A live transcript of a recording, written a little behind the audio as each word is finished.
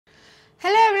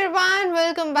Hello everyone,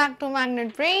 welcome back to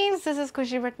Magnet Brains. This is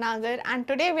Khushi Ma'am and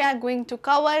today we are going to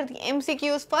cover the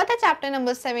MCQs for the chapter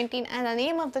number 17 and the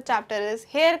name of the chapter is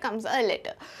Here Comes a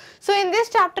Letter. So in this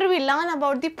chapter we learn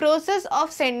about the process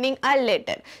of sending a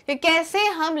letter. कि कैसे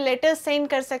हम letter send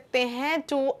कर सकते हैं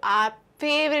to our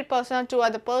favorite person, to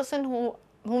other person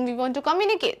whom we want to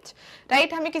communicate,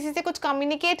 right? हमें किसी से कुछ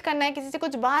communicate करना है, किसी से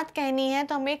कुछ बात कहनी है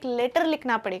तो हमें एक लेटर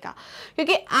लिखना पड़ेगा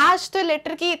क्योंकि आज तो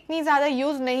लेटर की इतनी ज़्यादा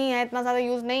यूज़ नहीं है, इतना ज़्यादा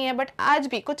यूज़ नहीं है, बट आज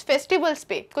भी कुछ फेस्टिवल्स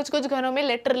पे कुछ घरों में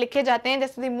लेटर लिखे जाते हैं।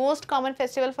 जैसे the most common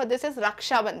festival for this is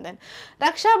Rakshabandhan.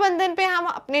 Rakshabandhan पे हम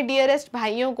अपने डियरेस्ट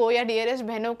भाइयों को या डियरेस्ट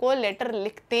बहनों को लेटर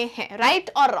लिखते हैं,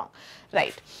 राइट और रॉन्ग?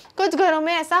 राइट कुछ घरों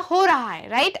में ऐसा हो रहा है,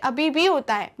 राइट अभी भी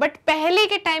होता है, बट पहले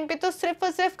के टाइम पे तो सिर्फ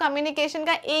और सिर्फ कम्युनिकेशन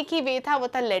का एक ही वे था, वो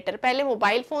था लेटर। पहले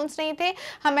मोबाइल फोन्स नहीं थे,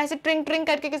 हम ऐसे ट्रिंग ट्रिंग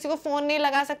करके किसी को फोन नहीं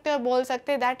लगा सकते और बोल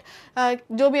सकते दैट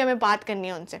जो भी हमें बात करनी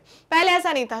है उनसे, पहले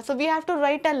ऐसा नहीं था। So we have to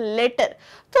right a letter.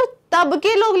 तो तब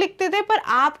के लोग लिखते थे, पर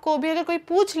आपको भी अगर कोई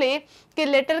पूछ ले कि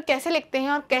लेटर कैसे लिखते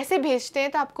हैं और कैसे भेजते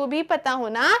हैं तो आपको भी पता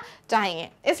होना चाहिए,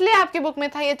 इसलिए आपकी बुक में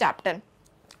था ये चैप्टर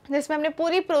जिसमें हमने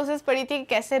पूरी प्रोसेस पढ़ी थी कि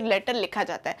कैसे लेटर लिखा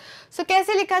जाता है। सो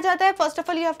कैसे लिखा जाता है? First of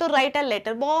all you have to right a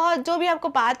letter. बहुत जो भी आपको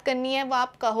बात करनी है वो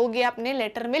आप कहोगे, अपने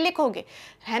लेटर में लिखोगे,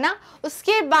 है ना।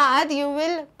 उसके बाद you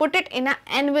will put it in a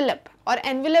envelope, और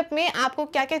एनवेलप में आपको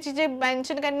क्या क्या चीज़ें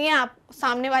मेंशन करनी है, आप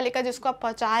सामने वाले का जिसको आप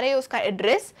पहुंचा रहे हो उसका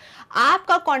एड्रेस,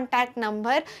 आपका कॉन्टैक्ट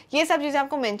नंबर, ये सब चीज़ें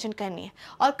आपको मेंशन करनी है।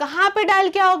 और कहाँ पे डाल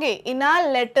के आओगे? इन अ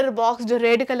लेटर बॉक्स, जो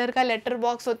रेड कलर का लेटर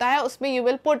बॉक्स होता है उसमें you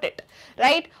will put it,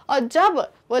 right. और जब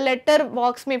वो लेटर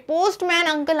बॉक्स में पोस्टमैन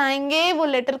अंकल आएंगे, वो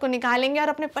लेटर को निकालेंगे और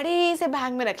अपने बड़े से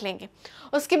बैग में रख लेंगे।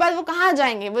 उसके बाद वो कहाँ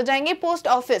जाएंगे? वो जाएंगे पोस्ट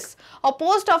ऑफिस, और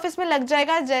पोस्ट ऑफिस में लग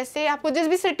जाएगा, जैसे आपको जिस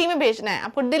भी सिटी में भेजना है,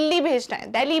 आपको दिल्ली भेजना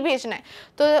है, दिल्ली भेजना है,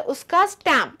 तो उसका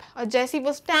स्टैंप, और जैसे ही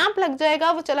वो स्टैंप लग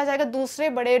जाएगा वो चला जाएगा दूसरे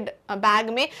बड़े बैग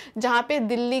में जहाँ पे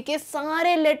दिल्ली के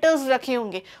सारे लेटर्स रखे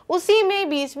होंगे, उसी में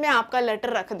बीच में आपका लेटर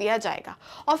रख दिया जाएगा।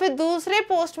 और फिर दूसरे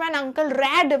पोस्टमैन अंकल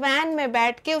रेड वैन में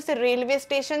बैठ के उसे रेलवे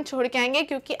स्टेशन छोड़ के आएंगे,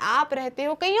 क्योंकि आप रहते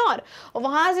हो कहीं और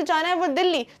वहां से जाना है वो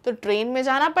दिल्ली, तो ट्रेन में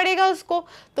जाना पड़ेगा उसको,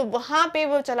 तो वहां पे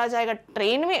वो चला जाएगा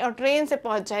ट्रेन में और ट्रेन से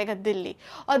पहुंच जाएगा दिल्ली।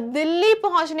 और दिल्ली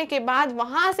पहुंचने के बाद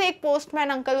वहां से एक पोस्टमैन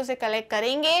अंकल उसे कलेक्ट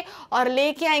करेंगे और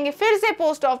लेके आएंगे फिर से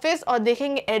पोस्ट ऑफिस और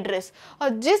देखेंगे एड्रेस, और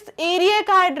जिस एरिया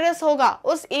का एड्रेस होगा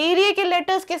उस एरिया के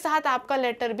लेटर्स के साथ आपका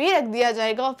लेटर भी रख दिया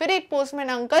जाएगा, और फिर एक पोस्टमैन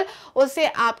अंकल उसे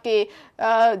आपके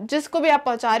जिसको भी आप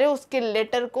पहुंचा रहे हो उसके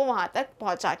लेटर को वहां तक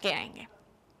पहुंचा के आएंगे,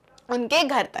 उनके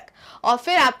घर तक, और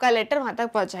फिर आपका लेटर वहां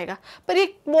तक पहुंच जाएगा। पर ये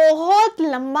बहुत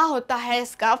लंबा होता है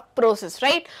इसका प्रोसेस,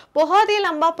 राइट, बहुत ही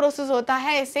लंबा प्रोसेस होता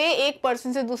है। इसे एक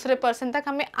पर्सन से दूसरे पर्सन तक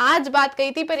हमें आज बात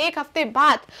कही थी, पर एक हफ्ते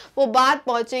बाद वो बात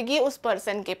पहुंचेगी उस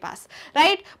पर्सन के पास,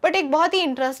 राइट। बट एक बहुत ही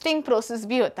इंटरेस्टिंग प्रोसेस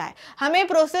भी होता है, हमें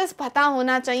प्रोसेस पता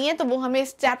होना चाहिए, तो वो हमें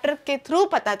इस चैप्टर के थ्रू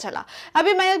पता चला।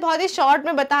 अभी मैंने बहुत ही शॉर्ट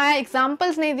में बताया,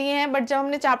 एग्जाम्पल्स नहीं दिए हैं, बट जब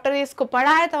हमने चैप्टर इसको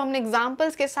पढ़ा है तब हमने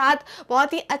एग्जाम्पल्स के साथ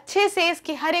बहुत ही अच्छे से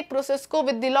इसकी हर एक प्रोसेस को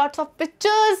with the lots of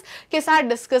pictures के साथ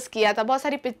डिस्कस किया था। बहुत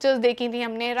सारी पिक्चर्स देखी थी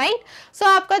हमने, राइट। सो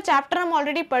आपका चैप्टर हम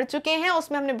ऑलरेडी पढ़ चुके हैं,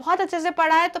 उसमें हमने बहुत अच्छे से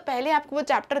पढ़ा है, तो पहले आपको वो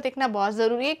चैप्टर देखना बहुत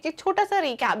जरूरी है। एक छोटा सा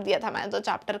रिकैप दिया था मैंने तो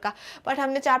चैप्टर का, बट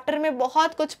हमने चैप्टर में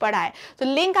बहुत कुछ पढ़ा है। तो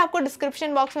लिंक आपको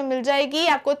डिस्क्रिप्शन बॉक्स में मिल जाएगी,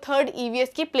 आपको 3rd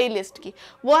EVS की प्लेलिस्ट की,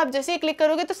 वो आप जैसे ही क्लिक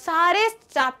करोगे तो सारे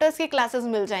चैप्टर्स की क्लासेस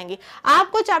मिल जाएंगी।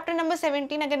 आपको चैप्टर नंबर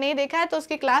 17 अगर नहीं देखा है तो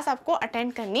उसकी क्लास आपको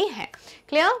अटेंड करनी है।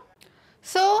 Clear?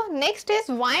 So next is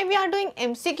why we are doing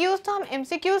MCQs। तो हम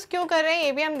MCQs क्यों कर रहे हैं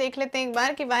ये भी हम देख लेते हैं एक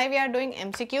बार, कि why we are doing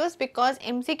MCQs। Because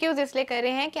MCQs इसलिए कर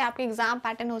रहे हैं कि आपके एग्जाम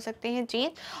पैटर्न हो सकते हैं चेंज,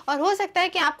 और हो सकता है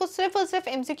कि आपको सिर्फ और सिर्फ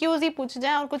MCQs ही पूछ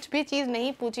जाए और कुछ भी चीज़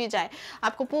नहीं पूछी जाए।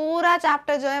 आपको पूरा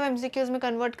चैप्टर जो है MCQs में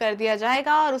कन्वर्ट कर दिया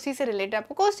जाएगा और उसी से रिलेटेड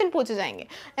आपको क्वेश्चन पूछे जाएंगे।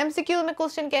 MCQs में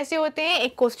क्वेश्चन कैसे होते हैं?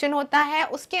 एक क्वेश्चन होता है,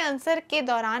 उसके आंसर के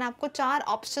दौरान आपको 4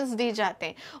 ऑप्शंस दिए जाते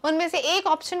हैं, उनमें से एक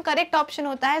ऑप्शन करेक्ट ऑप्शन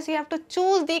होता है, so you have to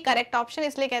choose the correct option,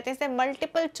 इसलिए कहते हैं इसे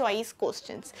मल्टीपल चॉइस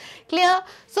क्वेश्चंस। क्लियर?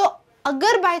 सो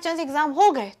अगर बाय चांस एग्जाम हो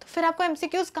गए तो फिर आपको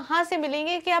MCQs कहाँ से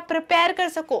मिलेंगे कि आप प्रिपेयर कर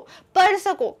सको, पढ़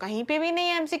सको? कहीं पे भी नहीं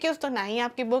है MCQs, तो ना ही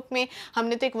आपकी बुक में।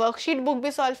 हमने तो एक वर्कशीट बुक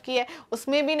भी सॉल्व की है,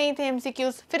 उसमें भी नहीं थे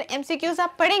MCQs। फिर MCQs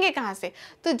आप पढ़ेंगे कहाँ से?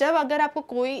 तो जब अगर आपको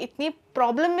कोई इतनी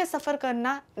प्रॉब्लम में सफ़र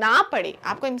करना ना पड़े,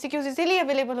 आपको MCQs इसीलिए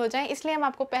अवेलेबल हो जाए, इसलिए हम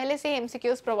आपको पहले से ही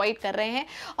MCQs प्रोवाइड कर रहे हैं।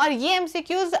 और ये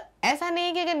MCQs ऐसा नहीं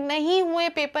है कि अगर नहीं हुए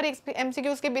पेपर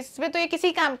MCQs के बेसिस पे तो ये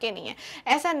किसी काम के नहीं है,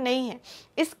 ऐसा नहीं है।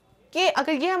 कि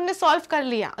अगर ये हमने सॉल्व कर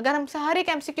लिया, अगर हमसे हर एक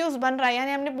MCQs बन रहा है,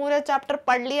 यानी हमने पूरा चैप्टर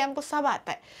पढ़ लिया, हमको सब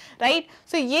आता है, राइट।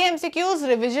 सो ये MCQs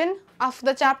revision of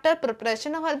the chapter,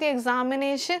 preparation of the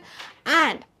examination,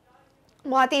 and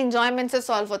बहुत ही इंजॉयमेंट से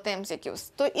सॉल्व होते हैं एमसीक्यूज,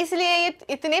 तो इसलिए ये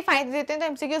इतने फायदे देते हैं। तो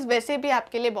एमसीक्यूज वैसे भी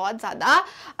आपके लिए बहुत ज़्यादा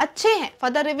अच्छे हैं, for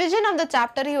the revision of the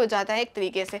chapter ही हो जाता है एक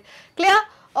तरीके से। Clear?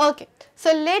 Okay,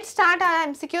 so let's start our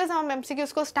MCQs. हम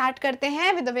एमसीक्यूज को स्टार्ट करते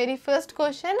हैं with the very first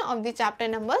question of the chapter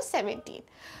number 17।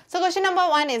 So question number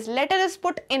 1 is letter is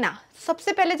put in अ।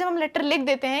 सबसे पहले जब हम लेटर लिख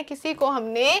देते हैं, किसी को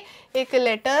हमने एक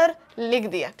लेटर लिख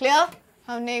दिया, क्लियर,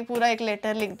 हमने पूरा एक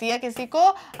लेटर लिख दिया किसी को,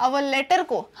 अब वो लेटर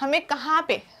को हमें कहाँ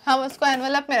पे, हम उसको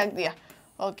एनवेलप में रख दिया।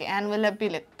 ओके, एनवेलप भी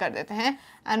लिख कर देते हैं,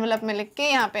 एनवेलप में लिख के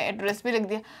यहाँ पे एड्रेस भी लिख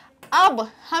दिया।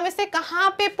 अब हम इसे कहाँ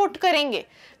पे पुट करेंगे,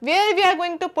 where we are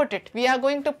going to put it, we are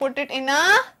going to put it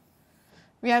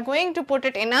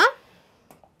in a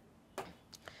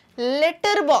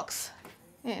letter box,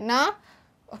 ना,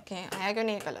 ओके, आया क्यों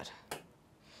नहीं colour,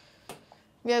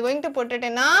 we are going to put it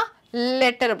in a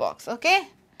letter box.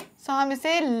 Okay, सो हम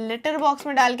इसे letter box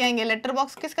में डाल के आएंगे। लेटर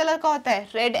बॉक्स किस कलर का होता है,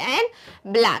 रेड एंड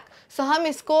ब्लैक। सो हम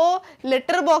इसको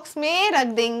लेटर बॉक्स में रख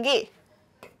देंगे,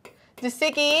 जिससे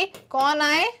कि कौन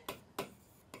आए,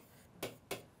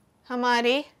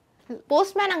 हमारे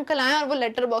पोस्टमैन अंकल आए और वो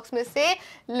लेटर बॉक्स में से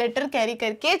लेटर कैरी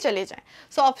करके चले जाएं।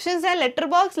 सो ऑप्शंस है लेटर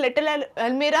बॉक्स, लेटर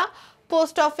अलमीरा,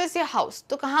 पोस्ट ऑफिस या हाउस।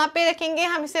 तो कहाँ पे रखेंगे,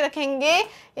 हम इसे रखेंगे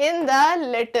in the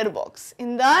letter box,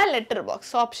 in the letter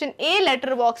box. So option a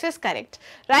letter box is correct,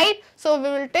 right. So we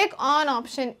will take on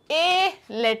option a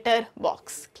letter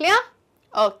box. Clear?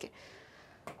 Okay,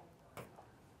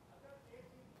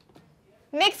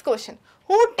 next question,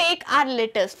 who take are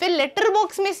letters. फिर letter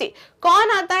box में से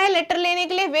कौन आता है letter लेने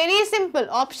के लिए, very simple,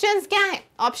 options क्या है,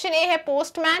 ऑप्शन ए है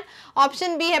पोस्टमैन,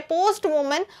 ऑप्शन बी है पोस्ट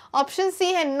वुमन, ऑप्शन सी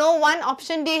है नो वन,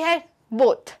 ऑप्शन डी है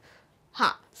बोथ।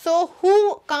 हाँ, so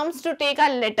who comes to take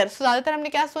are letter, सो ज्यादातर हमने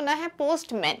क्या सुना है,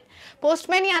 पोस्टमैन,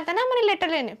 पोस्टमैन ही आता है ना हमारे लेटर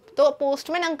लेने। तो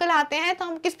पोस्टमैन अंकल आते हैं, तो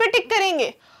हम किस पे टिक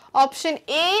करेंगे, ऑप्शन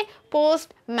ए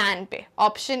पोस्टमैन पे,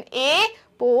 option A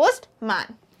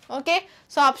postman. Okay,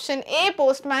 so option A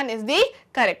postman is the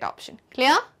correct option.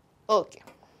 Clear? Okay.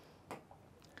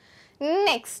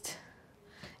 Next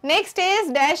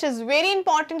is dash is very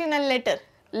important in a letter.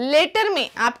 Letter में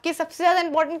आपकी सबसे ज्यादा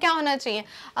इंपॉर्टेंट क्या होना चाहिए,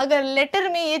 अगर लेटर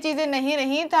में ये चीजें नहीं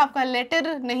रही तो आपका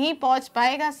लेटर नहीं पहुंच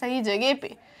पाएगा सही जगह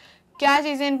पे। क्या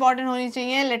चीजें इंपॉर्टेंट होनी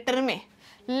चाहिए लेटर में,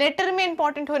 लेटर में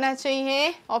इंपॉर्टेंट होना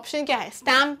चाहिए, ऑप्शन क्या है,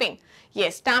 स्टैंपिंग।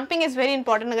 ये स्टैंपिंग इज वेरी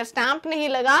इंपॉर्टेंट, अगर स्टैंप नहीं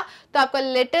लगा तो आपका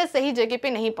लेटर सही जगह पे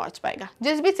नहीं पहुंच पाएगा।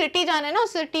 जिस भी सिटी जाना है ना,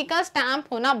 उस सिटी का स्टैंप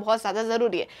होना बहुत ज्यादा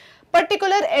जरूरी है।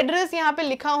 पर्टिकुलर एड्रेस यहाँ पे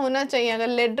लिखा होना चाहिए,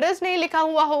 अगर एड्रेस नहीं लिखा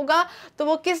हुआ होगा तो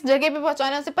वो किस जगह पे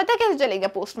पहुंचाना है उसे पता कैसे चलेगा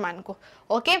पोस्टमैन को।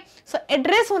 ओके, सो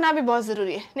एड्रेस होना भी बहुत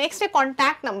जरूरी है। नेक्स्ट है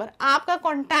कॉन्टैक्ट नंबर, आपका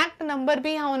कॉन्टैक्ट नंबर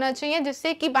भी यहाँ होना चाहिए,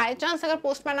 जिससे कि बाय चांस अगर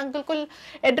पोस्टमैन अंकल को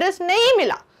एड्रेस नहीं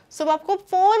मिला तो वो आपको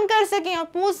फोन कर सकें और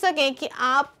पूछ सकें कि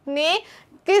आपने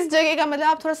किस जगह का, मतलब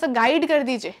आप थोड़ा सा गाइड कर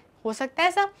दीजिए, हो सकता है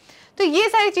ऐसा। तो ये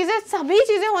सारी चीजें, सभी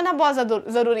चीजें होना बहुत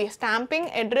जरूरी है, stamping,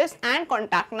 address and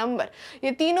contact number.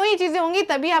 ये तीनों ही चीजें होंगी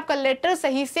तभी आपका लेटर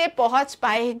सही से पहुंच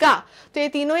पाएगा। तो ये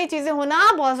तीनों ही चीजें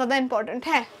होना बहुत ज्यादा इंपॉर्टेंट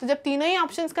है। तो जब तीनों ही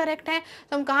ऑप्शंस करेक्ट हैं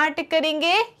तो हम कहाँ टिक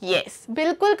करेंगे, यस,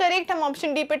 बिल्कुल करेक्ट, हम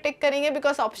ऑप्शन डी पे टिक करेंगे,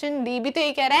 बिकॉज ऑप्शन डी भी तो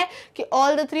ये कह रहा है कि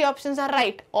all the 3 options are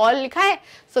right, all लिखा है।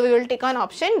 So we will tick on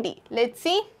option D. Let's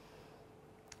see,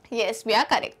 yes, we are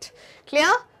correct.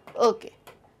 Clear? Okay.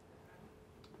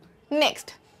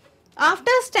 Next,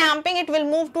 after stamping it will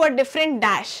move to a different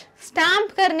dash.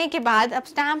 Stamp करने के बाद, अब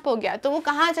stamp हो गया तो वो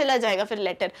कहाँ चला जाएगा फिर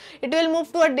letter, it will move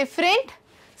to a different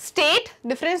state,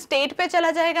 different state पे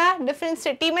चला जाएगा, डिफरेंट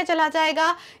सिटी में चला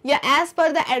जाएगा, या as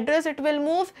per the address it will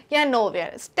move, या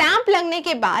नोवेयर। स्टैम्प लगने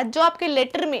के बाद जो आपके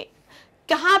लेटर में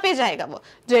कहाँ पे जाएगा, वो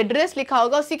जो एड्रेस लिखा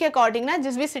होगा उसी के अकॉर्डिंग ना,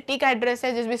 जिस भी सिटी का एड्रेस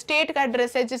है, जिस भी स्टेट का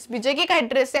एड्रेस है, जिस भी जगह का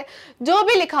एड्रेस है, जो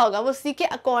भी लिखा होगा वो उसी के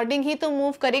अकॉर्डिंग ही तो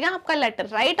मूव करेगा आपका लेटर,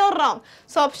 राइट और wrong.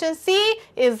 So option C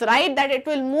is right, that it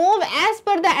will move as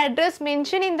per the address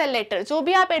mention in the letter. जो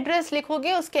भी आप एड्रेस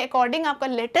लिखोगे उसके अकॉर्डिंग आपका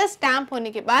लेटर स्टैम्प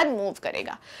होने के बाद मूव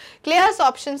करेगा। Clear? So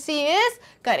option C is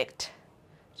correct,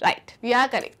 right, we are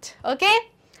correct. Okay,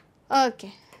 okay,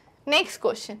 next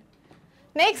question.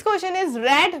 Next question is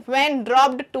red van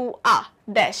dropped to uh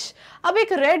dash. अब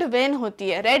एक रेड वैन होती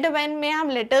है, रेड वैन में हम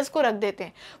लेटर्स को रख देते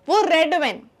हैं, वो रेड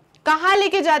वैन कहाँ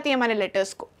लेके जाती है हमारे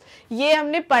लेटर्स को, ये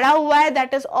हमने पढ़ा हुआ है,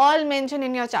 that is all mention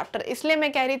in your chapter. इसलिए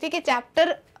मैं कह रही थी कि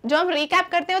चैप्टर जो हम रिकैप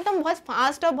करते हैं तो हम बहुत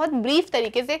फास्ट और बहुत ब्रीफ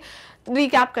तरीके से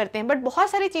रिकैप करते हैं, बट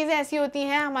बहुत सारी चीज़ें ऐसी होती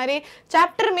हैं हमारे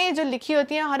चैप्टर में जो लिखी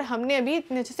होती हैं और हमने अभी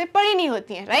इतने अच्छे से पढ़ी नहीं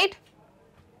होती हैं, राइट।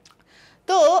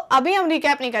 तो अभी हम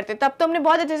रिकैप नहीं करते, तब तो हमने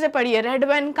बहुत अच्छे से पढ़ी है। रेड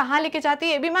वेन कहाँ लेके जाती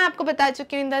है ये भी मैं आपको बता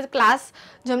चुकी हूँ इन द क्लास,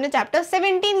 जो हमने चैप्टर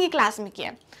 17 की क्लास में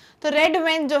किया। तो रेड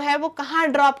वेन जो है वो कहाँ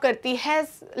ड्रॉप करती है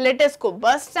लेटर्स को,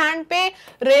 बस स्टैंड पे,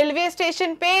 रेलवे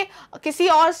स्टेशन पे, किसी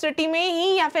और सिटी में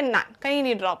ही, या फिर ना कहीं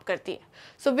नहीं ड्रॉप करती है।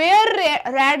 So where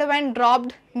red when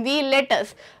dropped the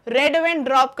letters, red when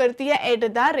drop करती है एट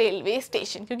द रेलवे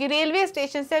स्टेशन, क्योंकि रेलवे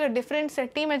स्टेशन से अगर डिफरेंट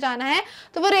सिटी में जाना है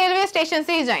तो वो रेलवे स्टेशन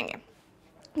से ही जाएंगे,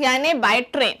 यानी बाय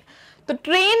ट्रेन। तो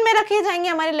ट्रेन में रखे जाएंगे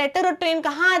हमारे लेटर, और ट्रेन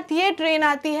कहाँ आती है, ट्रेन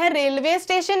आती है रेलवे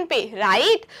स्टेशन पे,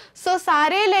 राइट। सो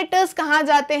सारे लेटर्स कहाँ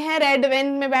जाते हैं, रेड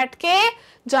वेन में बैठ के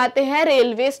जाते हैं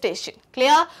railway station.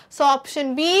 Clear? So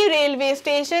option B railway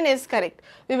station is correct.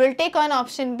 We will take on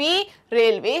option B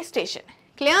railway station.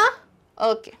 Clear?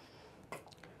 Okay.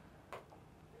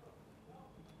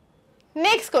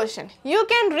 Next question, you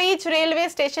can reach railway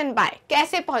station bye,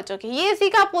 कैसे पहुंचोगे? ये इसी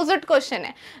का अपोजिट क्वेश्चन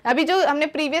है। अभी जो हमने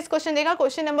प्रीवियस क्वेश्चन देखा,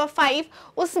 question number 5,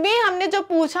 उसमें हमने जो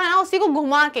पूछा ना उसी को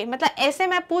घुमा के, मतलब ऐसे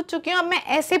मैं पूछ चुकी हूँ, अब मैं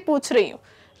ऐसे पूछ रही हूँ,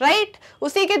 राइट।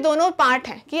 उसी के दोनों पार्ट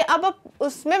हैं कि अब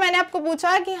उसमें मैंने आपको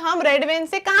पूछा कि हम रेड वेन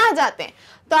से कहाँ जाते हैं,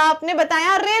 तो आपने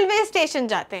बताया रेलवे स्टेशन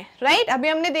जाते हैं, राइट। अभी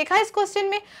हमने देखा इस क्वेश्चन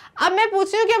में। अब मैं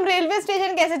पूछ रही हूँ कि हम रेलवे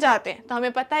स्टेशन कैसे जाते हैं, तो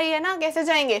हमें पता ही है ना कैसे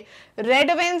जाएंगे,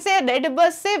 रेड वेन से, रेड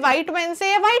बस से, व्हाइट वेन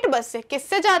से, या व्हाइट बस से,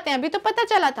 किससे जाते हैं अभी तो पता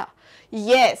चला था।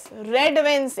 यस, रेड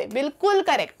वेन से, बिल्कुल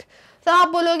करेक्ट। तो आप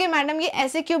बोलोगे मैडम ये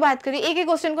ऐसे क्यों बात करी, एक ही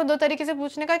क्वेश्चन को दो तरीके से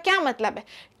पूछने का क्या मतलब है?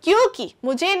 क्योंकि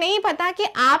मुझे नहीं पता कि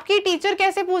आपकी टीचर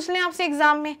कैसे पूछ लें आपसे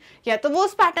एग्जाम में, या तो वो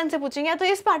उस पैटर्न से पूछेंगे या तो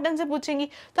इस पैटर्न से पूछेंगी,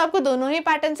 तो आपको दोनों ही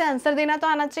पैटर्न से आंसर देना तो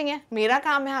आना चाहिए। मेरा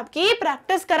काम है आपकी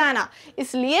प्रैक्टिस कराना,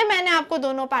 इसलिए मैंने आपको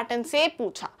दोनों पैटर्न से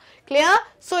पूछा। क्लियर?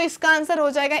 सो इसका आंसर हो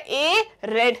जाएगा ए,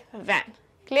 red van.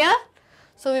 Clear?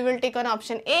 So we will take on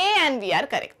option A and we are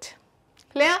correct.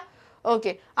 Clear?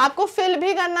 Okay, आपको फिल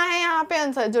भी करना है यहाँ पे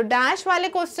आंसर, जो डैश वाले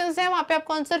क्वेश्चंस हैं वहां पे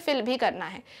आपको आंसर फिल भी करना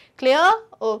है। Clear?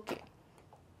 Okay.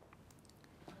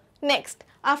 Next,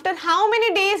 after how many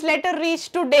days later reach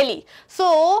to Delhi?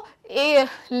 सो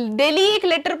दिल्ली एक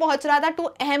लेटर पहुंच रहा था टू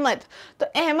अहमद, तो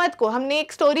अहमद को, हमने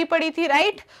एक स्टोरी पढ़ी थी,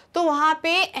 राइट। तो वहां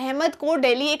पे अहमद को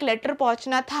दिल्ली एक लेटर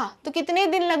पहुंचना था, तो कितने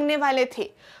दिन लगने वाले थे?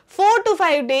 4 to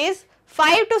 5 days,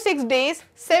 5 to 6 days,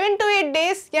 7 to 8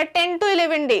 days, या 10 to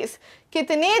 11 डेज?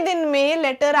 कितने दिन में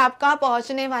लेटर आपका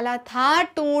पहुंचने वाला था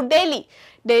टू दिल्ली?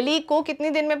 दिल्ली को कितने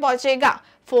दिन में पहुंचेगा?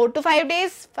 4 to 5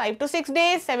 days, 5 to 6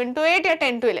 days, 7 to 8 या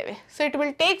 10 to 11? So it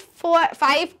will take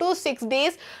 5 to 6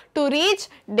 days to reach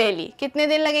Delhi. कितने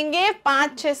दिन लगेंगे?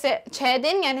 5-6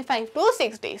 दिन, यानी 5 to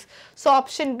 6 days. So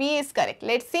option B is correct.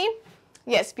 Let's see.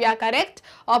 Yes, we are correct.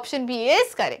 Option B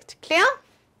is correct. Clear?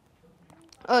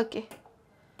 Okay.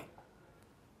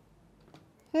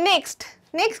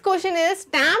 Next question is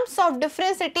stamps of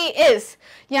different city is,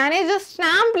 यानी जो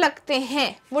stamp लगते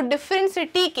हैं वो डिफरेंट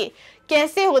सिटी के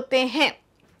कैसे होते हैं?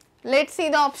 Let's see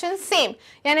the option. Same,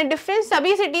 यानी डिफरेंट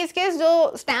सभी सिटीज के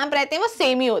जो स्टैम्प रहते हैं वो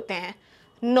सेम ही होते हैं?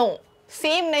 नो,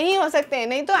 सेम नहीं हो सकते हैं,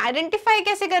 नहीं तो आइडेंटिफाई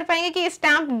कैसे कर पाएंगे कि ये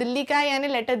स्टैम्प दिल्ली का है यानी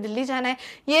लेटर दिल्ली जाना है,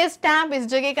 ये स्टैम्प इस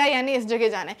जगह का यानी इस जगह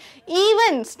जाना है।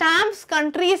 इवन स्टैम्प्स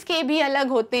कंट्रीज के भी अलग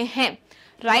होते हैं,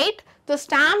 राइट। तो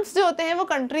स्टैम्प्स जो होते हैं वो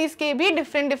कंट्रीज के भी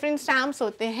डिफरेंट स्टैम्प्स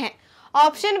होते हैं।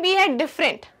 ऑप्शन बी है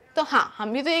डिफरेंट, तो हाँ,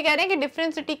 हम भी तो ये कह रहे हैं कि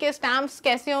डिफरेंट सिटी के स्टैम्प्स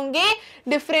कैसे होंगे?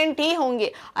 डिफरेंट ही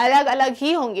होंगे, अलग अलग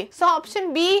ही होंगे। सो ऑप्शन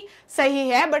बी सही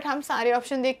है, बट हम सारे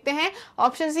ऑप्शन देखते हैं।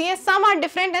 ऑप्शन सी है some are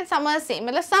different and some are same,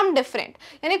 मतलब सम डिफरेंट,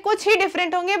 यानी कुछ ही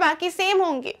डिफरेंट होंगे बाकी सेम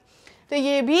होंगे, तो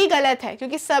ये भी गलत है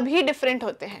क्योंकि सभी डिफरेंट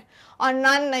होते हैं और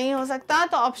नन नहीं हो सकता।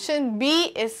 तो option B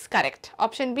is correct,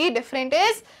 option be different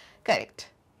is correct.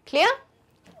 Clear?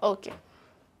 Okay.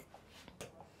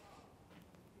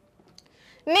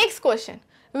 Next question,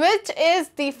 which is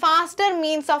the faster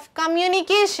means of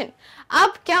communication?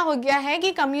 अब क्या हो गया है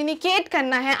कि कम्युनिकेट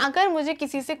करना है, अगर मुझे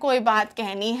किसी से कोई बात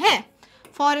कहनी है,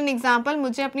 फॉर एन एग्जाम्पल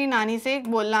मुझे अपनी नानी से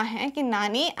बोलना है कि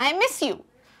नानी आई मिस यू,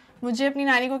 मुझे अपनी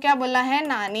नानी को क्या बोलना है?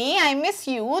 नानी आई मिस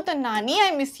यू। तो नानी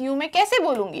आई मिस यू मैं कैसे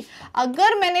बोलूंगी?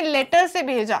 अगर मैंने लेटर से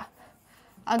भेजा,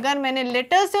 अगर मैंने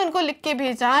लेटर से उनको लिख के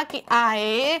भेजा कि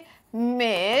आई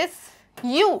मिस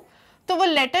यू, तो वो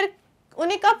लेटर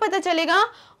उन्हें कब पता चलेगा?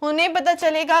 उन्हें पता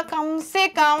चलेगा कम से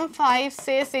कम 5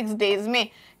 से 6 डेज में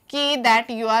कि दैट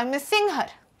यू आर मिसिंग हर,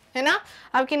 है ना।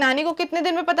 आपकी नानी को कितने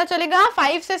दिन में पता चलेगा?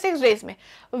 5 से 6 डेज में।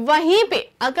 वहीं पे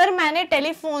अगर मैंने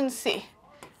टेलीफोन से,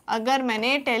 अगर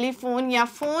मैंने टेलीफोन या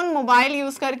फोन मोबाइल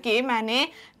यूज करके मैंने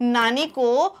नानी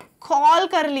को कॉल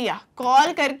कर लिया,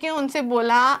 कॉल करके उनसे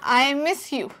बोला आई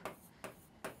मिस यू,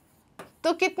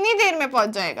 तो कितनी देर में पहुंच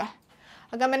जाएगा?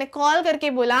 अगर मैंने कॉल करके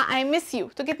बोला आई मिस यू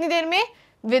तो कितनी देर में?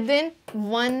 विद इन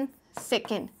 1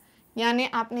 सेकेंड, यानी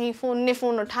आपने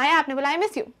फोन उठाया, आपने बोला आई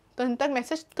मिस यू, तो उन तक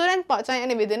मैसेज तुरंत पहुंचा,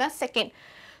 यानी विद इन अ सेकेंड।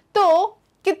 तो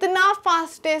कितना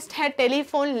फास्टेस्ट है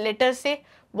टेलीफोन लेटर से?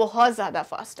 बहुत ज्यादा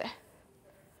फास्ट है।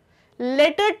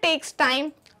 Letter takes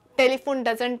time, telephone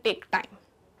doesn't take time.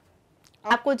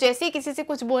 आपको जैसे ही किसी से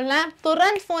कुछ बोलना है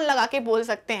तुरंत फोन लगा के बोल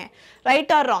सकते हैं,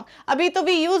 राइट और रॉन्ग। अभी तो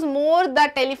we use more the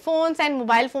telephones and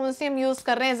mobile phone से हम यूज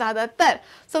कर रहे हैं ज्यादातर।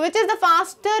 सो which is the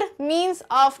faster means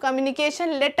of communication?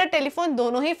 Letter, telephone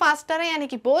दोनों ही फास्टर है, यानी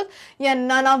कि बोथ, या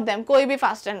नन ऑफ देम, कोई भी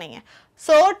फास्टर नहीं है।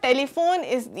 सो telephone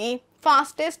is the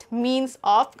fastest means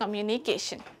of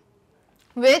communication.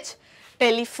 Which?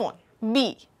 Telephone,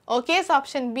 B. Okay, so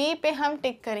option B पे हम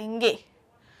टिक करेंगे,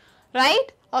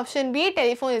 right. Option B,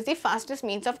 telephone is the fastest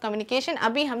means of communication.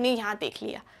 अभी हमने यहां देख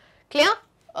लिया, clear?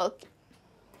 Okay,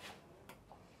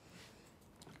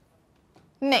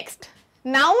 next,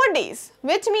 nowadays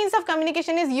which means of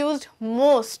communication is used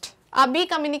most? अभी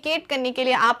communicate करने के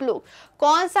लिए आप लोग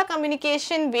कौन सा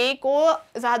कम्युनिकेशन वे को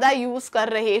ज्यादा यूज कर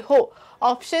रहे हो?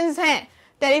 ऑप्शंस हैं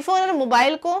टेलीफोन और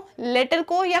मोबाइल को, लेटर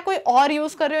को, या कोई और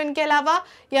यूज कर रहे हो इनके अलावा,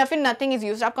 या फिर नथिंग इज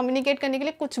यूज्ड। आप कम्युनिकेट करने के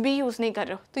लिए कुछ भी यूज नहीं कर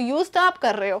रहे हो, तो यूज तो आप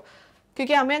कर रहे हो,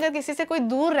 क्योंकि हमें अगर किसी से कोई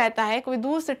दूर रहता है, कोई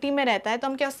दूर सिटी में रहता है, तो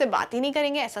हम क्या उससे बात ही नहीं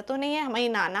करेंगे? ऐसा तो नहीं है। हमारी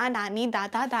नाना नानी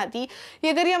दादा दादी ये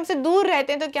अगर ये हमसे दूर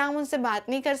रहते हैं तो क्या हम उनसे बात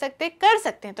नहीं कर सकते? कर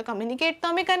सकते हैं। तो कम्युनिकेट तो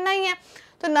हमें करना ही है,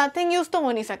 तो नथिंग यूज तो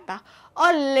हो नहीं सकता।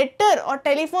 और लेटर और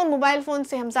टेलीफोन, मोबाइल फोन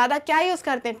से हम ज्यादा क्या यूज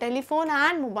करते हैं? Telephone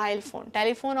and mobile phone.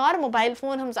 Telephone और मोबाइल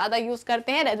फोन हम ज्यादा यूज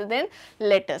करते हैं रेदर देन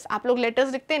लेटर्स। आप लोग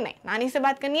लेटर्स लिखते हैं? नहीं। नानी से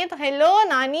बात करनी है तो हेलो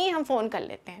नानी हम फोन कर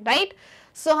लेते हैं, राइट।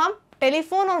 सो हम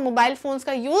टेलीफोन और मोबाइल फोन्स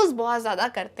का यूज बहुत ज्यादा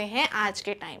करते हैं आज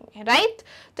के टाइम में, राइट।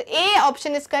 तो A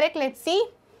option is correct. Let's see,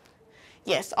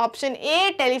 yes, option A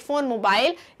telephone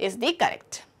mobile is the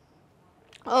correct.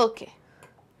 Okay,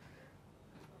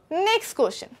 next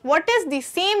question, what is the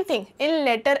same thing in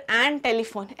letter and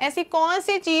telephone? ऐसी कौन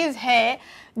सी चीज है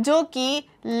जो कि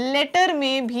लेटर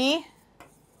में भी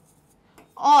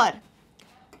और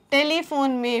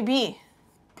टेलीफोन में भी,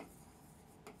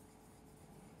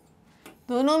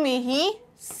 दोनों में ही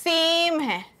सेम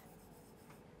है?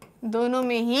 दोनों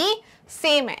में ही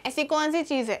सेम है, ऐसी कौन सी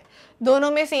चीज है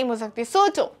दोनों में सेम हो सकती है?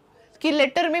 सोचो कि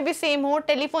लेटर में भी सेम हो,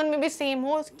 टेलीफोन में भी सेम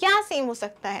हो, क्या सेम हो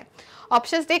सकता है?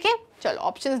 ऑप्शंस देखें, चलो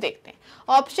ऑप्शंस देखते हैं।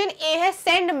 ऑप्शन ए है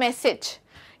सेंड मैसेज,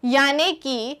 यानी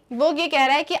कि वो ये कह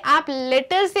रहा है कि आप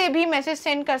लेटर से भी मैसेज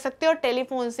सेंड कर सकते हो और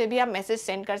टेलीफोन से भी आप मैसेज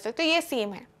सेंड कर सकते हो, ये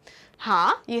सेम है।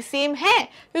 हाँ, ये सेम है,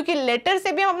 क्योंकि लेटर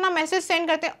से भी हम अपना मैसेज सेंड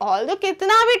करते हैं, ऑल्दो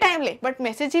कितना भी टाइम ले, बट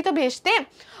मैसेज ही तो भेजते हैं।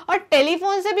 और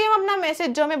टेलीफोन से भी हम अपना मैसेज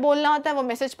जो हमें बोलना होता है वो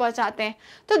मैसेज पहुंचाते हैं।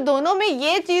 तो दोनों में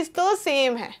ये चीज तो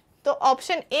सेम है, तो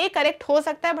ऑप्शन ए करेक्ट हो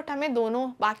सकता है, बट हमें दोनों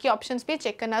बाकी ऑप्शंस भी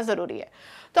चेक करना जरूरी है।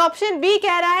 तो ऑप्शन बी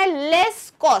कह रहा है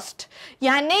लेस कॉस्ट,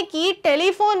 यानी कि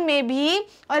टेलीफोन में भी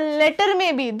और लेटर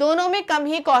में भी दोनों में कम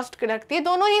ही कॉस्ट रखती है,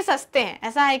 दोनों ही सस्ते हैं।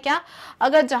 ऐसा है क्या?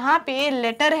 अगर जहां पे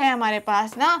लेटर है हमारे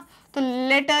पास ना, तो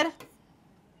लेटर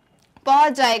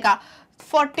पहुंच जाएगा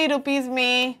 40 रुपीज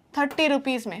में, 30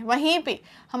 रुपीज में। वहीं पे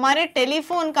हमारे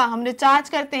टेलीफोन का हम रिचार्ज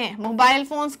करते हैं, मोबाइल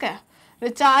फोन्स का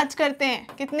रिचार्ज करते हैं,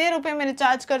 कितने रुपए में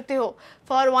रिचार्ज करते हो?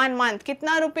 फॉर 1 मंथ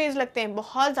कितना रुपीज लगते हैं?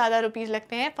 बहुत ज्यादा रुपीज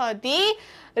लगते हैं फॉर दी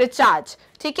रिचार्ज,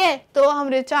 ठीक है। तो हम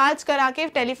रिचार्ज करा के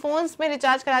टेलीफोन्स में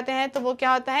रिचार्ज कराते हैं, तो वो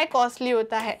क्या होता है? कॉस्टली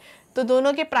होता है। तो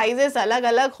दोनों के प्राइजेस अलग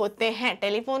अलग होते हैं,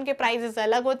 टेलीफोन के प्राइजेस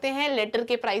अलग होते हैं, लेटर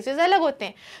के प्राइजेस अलग होते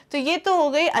हैं। तो ये तो हो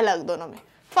गई अलग दोनों में।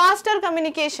 फास्टर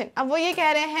कम्युनिकेशन, अब वो ये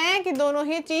कह रहे हैं कि दोनों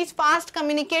ही चीज फास्ट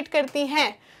कम्युनिकेट करती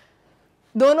हैं,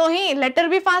 दोनों ही, लेटर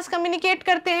भी फास्ट कम्युनिकेट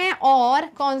करते हैं और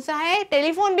कौन सा है?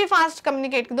 टेलीफोन भी फास्ट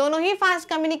कम्युनिकेट, दोनों ही फास्ट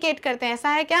कम्युनिकेट करते हैं। ऐसा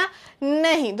है क्या?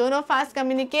 नहीं, दोनों फास्ट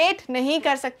कम्युनिकेट नहीं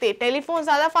कर सकते। टेलीफोन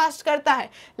ज्यादा फास्ट करता है,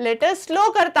 लेटर स्लो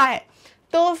करता है।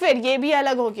 तो फिर ये भी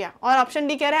अलग हो गया। और ऑप्शन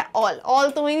डी कह रहा है ऑल, ऑल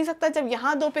तो हो ही नहीं सकता जब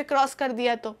यहाँ दो पे क्रॉस कर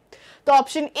दिया। तो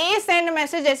ऑप्शन ए सेंड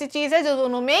मैसेज ऐसी चीज है जो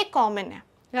दोनों में कॉमन है,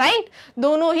 राइट,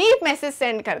 दोनों ही मैसेज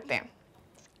सेंड करते हैं।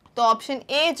 तो ऑप्शन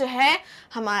ए जो है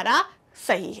हमारा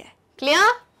सही है।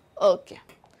 Clear? Okay,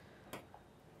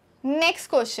 next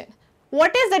question,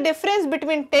 what is the difference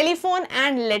between telephone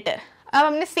and later? अब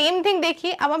हमने सेम थिंग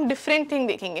देखी, अब हम डिफरेंट थिंग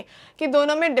देखेंगे कि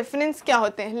दोनों में डिफरेंस क्या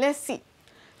होते हैं। Let's see,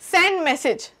 send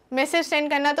message, message send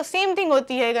करना तो सेम थिंग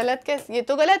होती है, गलत कैसे? ये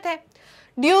तो गलत है।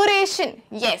 Duration,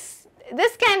 yes,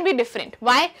 this can be different.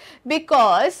 Why?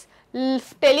 Because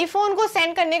telephone को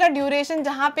सेंड करने का ड्यूरेशन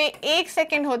जहां पे 1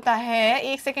 सेकेंड होता है,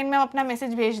 1 सेकेंड में हम अपना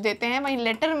मैसेज भेज देते हैं, वहीं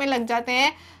लेटर में लग जाते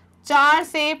हैं 4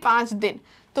 से 5 दिन।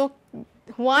 तो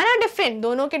हुआ ना डिफरेंट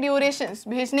दोनों के ड्यूरेशंस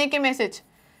भेजने के मैसेज।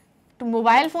 तो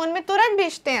मोबाइल फोन में तुरंत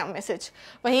भेजते हैं हम मैसेज,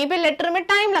 वहीं पे लेटर में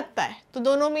टाइम लगता है। तो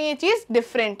दोनों में ये चीज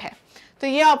डिफरेंट है, तो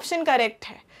ये ऑप्शन करेक्ट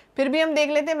है। फिर भी हम देख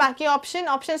लेते हैं बाकी ऑप्शन।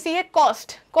 ऑप्शन सी है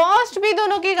कॉस्ट। कॉस्ट भी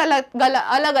दोनों की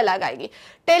अलग अलग आएगी।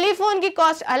 टेलीफोन की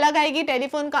कॉस्ट अलग आएगी,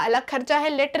 टेलीफोन का अलग खर्चा है,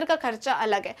 लेटर का खर्चा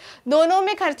अलग है, दोनों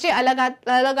में खर्चे अलग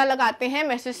अलग आते हैं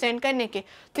मैसेज सेंड करने के,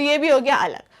 तो ये भी हो गया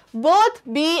अलग। बोथ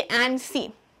बी एंड सी,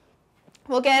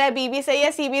 वो कह रहा है बी भी सही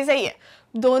है सी भी सही है,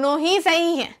 दोनों ही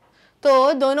सही है।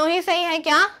 तो दोनों ही सही है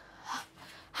क्या?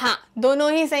 हाँ,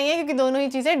 दोनों ही सही है क्योंकि दोनों ही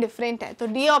चीजें डिफरेंट है। तो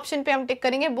डी ऑप्शन पे हम टिक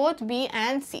करेंगे, both B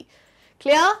and C.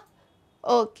 Clear?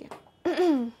 Okay,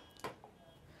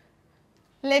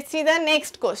 let's see the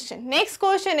next question. Next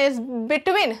question is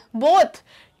between both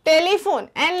telephone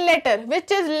and letter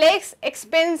which is less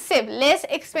expensive. Less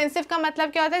expensive का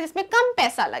मतलब क्या होता है? जिसमें कम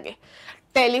पैसा लगे।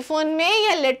 टेलीफोन में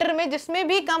या लेटर में जिसमें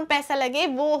भी कम पैसा लगे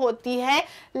वो होती है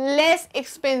लेस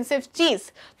एक्सपेंसिव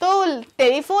चीज। तो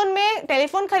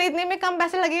टेलीफोन खरीदने में कम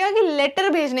पैसा लगेगा कि लेटर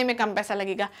भेजने में कम पैसा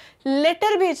लगेगा?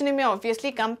 लेटर भेजने में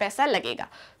ऑब्वियसली कम पैसा लगेगा।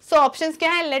 सो ऑप्शंस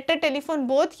क्या है? लेटर, टेलीफोन,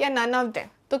 बोथ या नन ऑफ देम।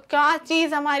 तो क्या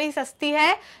चीज हमारी सस्ती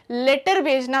है? लेटर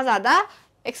भेजना ज्यादा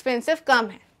एक्सपेंसिव कम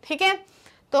है। ठीक है,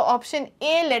 तो ऑप्शन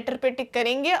ए लेटर पे टिक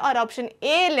करेंगे और ऑप्शन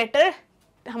ए लेटर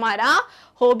हमारा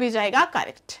हो भी जाएगा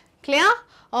correct. Clear?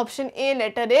 Option a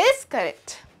letter is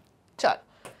correct.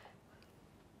 चलो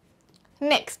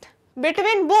next,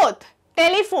 between both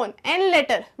telephone and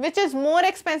later which is more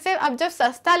expensive. अब जब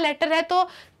सस्ता लेटर है तो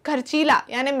खर्चीला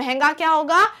यानी महंगा क्या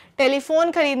होगा?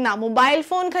 टेलीफोन खरीदना, मोबाइल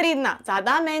फोन खरीदना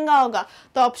ज्यादा महंगा होगा।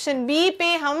 तो ऑप्शन बी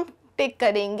पे हम टिक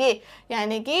करेंगे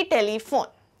यानी कि telephone.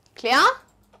 Clear?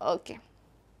 Okay,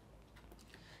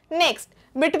 next,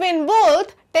 between both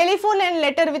telephone and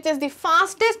later which is the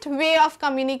fastest way of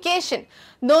communication.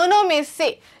 दोनों में से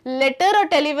लेटर और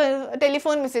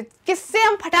टेलीफोन में से किससे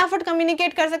हम फटाफट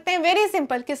कम्युनिकेट कर सकते हैं? वेरी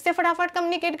सिंपल, किससे फटाफट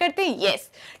कम्युनिकेट करते हैं? यस,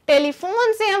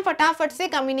 टेलीफोन से हम फटाफट से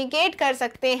कम्युनिकेट कर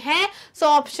सकते हैं। So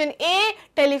option A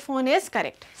telephone is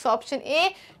correct. So option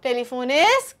A telephone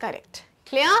is correct.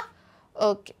 Clear?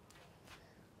 Okay,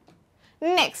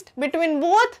 next, between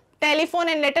both telephone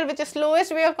and later which is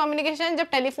slowest way of communication. जब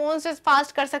टेलीफोन से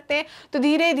फास्ट कर सकते हैं तो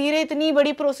धीरे धीरे इतनी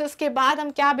बड़ी प्रोसेस के बाद हम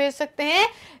क्या भेज सकते हैं?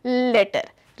 लेटर।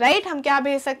 राइट, हम क्या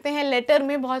भेज सकते हैं? लेटर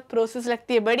में बहुत प्रोसेस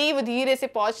लगती है बड़ी, वो धीरे से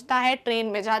पहुंचता है, ट्रेन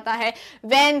में जाता है,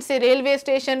 वैन से रेलवे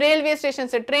स्टेशन, रेलवे स्टेशन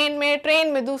से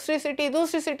ट्रेन में दूसरी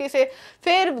सिटी से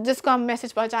फिर जिसको हम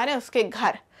मैसेज पहुंचा रहे हैं उसके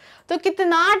घर। तो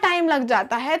कितना टाइम लग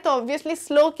जाता है? तो ऑब्वियसली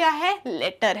स्लो क्या है?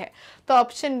 लेटर है। तो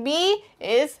option B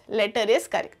is letter is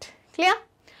correct. Clear?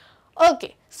 Okay,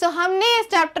 सो हमने इस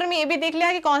चैप्टर में ये भी देख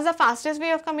लिया कि कौन सा फास्टेस्ट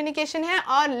वे ऑफ कम्युनिकेशन है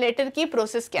और लेटर की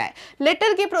प्रोसेस क्या है।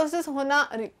 लेटर की प्रोसेस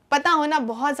पता होना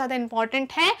बहुत ज़्यादा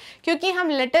इंपॉर्टेंट है क्योंकि हम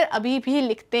लेटर अभी भी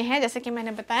लिखते हैं, जैसे कि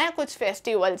मैंने बताया कुछ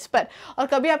फेस्टिवल्स पर। और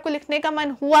कभी आपको लिखने का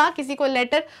मन हुआ किसी को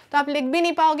लेटर तो आप लिख भी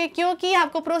नहीं पाओगे क्योंकि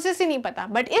आपको प्रोसेस ही नहीं पता।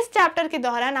 बट इस चैप्टर के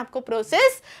दौरान आपको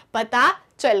प्रोसेस पता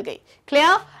चल गई।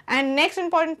 Clear? And next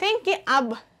important thing कि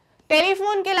अब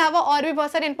टेलीफोन के अलावा और भी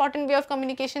बहुत सारे इंपॉर्टेंट वे ऑफ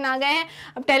कम्युनिकेशन आ गए हैं।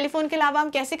 अब टेलीफोन के अलावा हम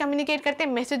कैसे कम्युनिकेट करते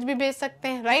हैं? मैसेज भी भेज सकते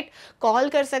हैं, राइट, कॉल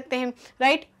कर सकते हैं,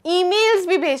 राइट, ईमेल्स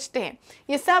भी भेजते हैं।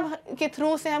 ये सब के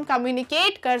थ्रू से हम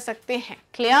कम्युनिकेट कर सकते हैं।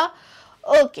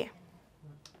 Clear? Okay,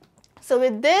 so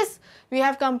with this we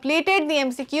have completed the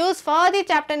MCQs for the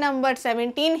chapter number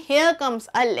 17. Here comes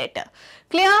a letter.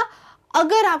 Clear?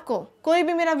 अगर आपको कोई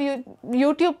भी मेरा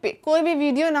YouTube पे कोई भी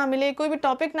वीडियो ना मिले, कोई भी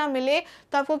टॉपिक ना मिले,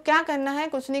 तो आपको क्या करना है?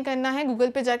 कुछ नहीं करना है, गूगल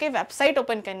पे जाके वेबसाइट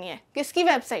ओपन करनी है। किसकी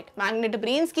वेबसाइट? मैग्नेट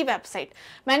ब्रेन्स की वेबसाइट।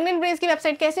 मैग्नेट ब्रेन्स की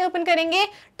वेबसाइट कैसे ओपन करेंगे?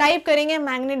 टाइप करेंगे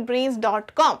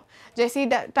magnetbrains.com। जैसे ही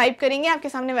टाइप करेंगे आपके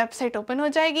सामने वेबसाइट ओपन हो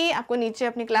जाएगी। आपको नीचे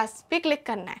अपनी क्लास पे क्लिक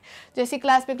करना है। जैसे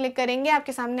क्लास पे क्लिक करेंगे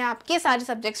आपके सामने आपके सारे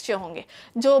सब्जेक्ट्स शो होंगे।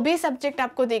 जो भी सब्जेक्ट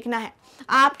आपको देखना है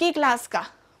आपकी क्लास का,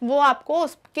 वो आपको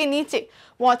उसके नीचे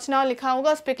वॉच नाउ लिखा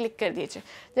होगा, उस पर क्लिक कर दीजिए।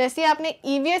 जैसे आपने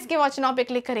EVS के वॉच नाउ पे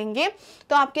क्लिक करेंगे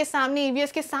तो आपके सामने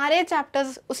EVS के सारे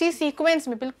चैप्टर्स उसी सीक्वेंस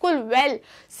में, बिल्कुल वेल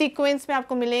सीक्वेंस में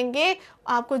आपको मिलेंगे।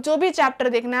 आपको जो भी चैप्टर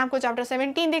देखना है, आपको चैप्टर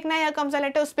 17 देखना है या कम सा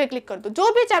लेटर, उस पर क्लिक कर दो। जो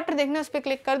भी चैप्टर देखना है उस पर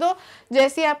क्लिक कर दो।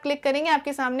 जैसे आप क्लिक करेंगे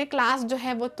आपके सामने क्लास जो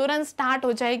है वो तुरंत स्टार्ट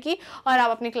हो जाएगी और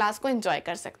आप अपनी क्लास को एंजॉय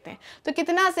कर सकते हैं। तो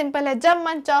कितना सिंपल है, जब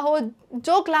मन चाहो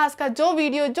जो क्लास का जो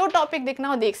वीडियो जो टॉपिक देखना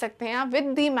हो देख सकते हैं आप विद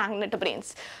दी मैग्नेट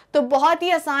ब्रेन्स। तो बहुत ही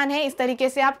आसान है, इस तरीके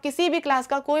से आप किसी भी क्लास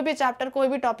का कोई भी चैप्टर कोई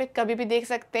भी टॉपिक कभी भी देख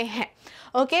सकते हैं।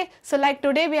 Okay, so like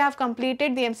today we have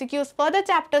completed the MCQs for the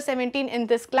chapter 17 in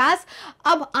this class.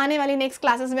 अब आने वाली नेक्स्ट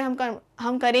क्लासेस में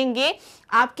हम करेंगे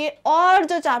आपके और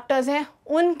जो चैप्टर्स हैं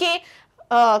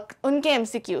उनके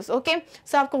MCQs। ओके,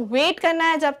 सो आपको वेट करना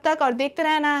है जब तक और देखते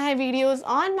रहना है वीडियोस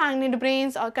ऑन मैग्नेट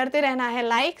ब्रेन्स और करते रहना है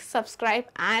like, subscribe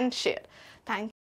and share. Thank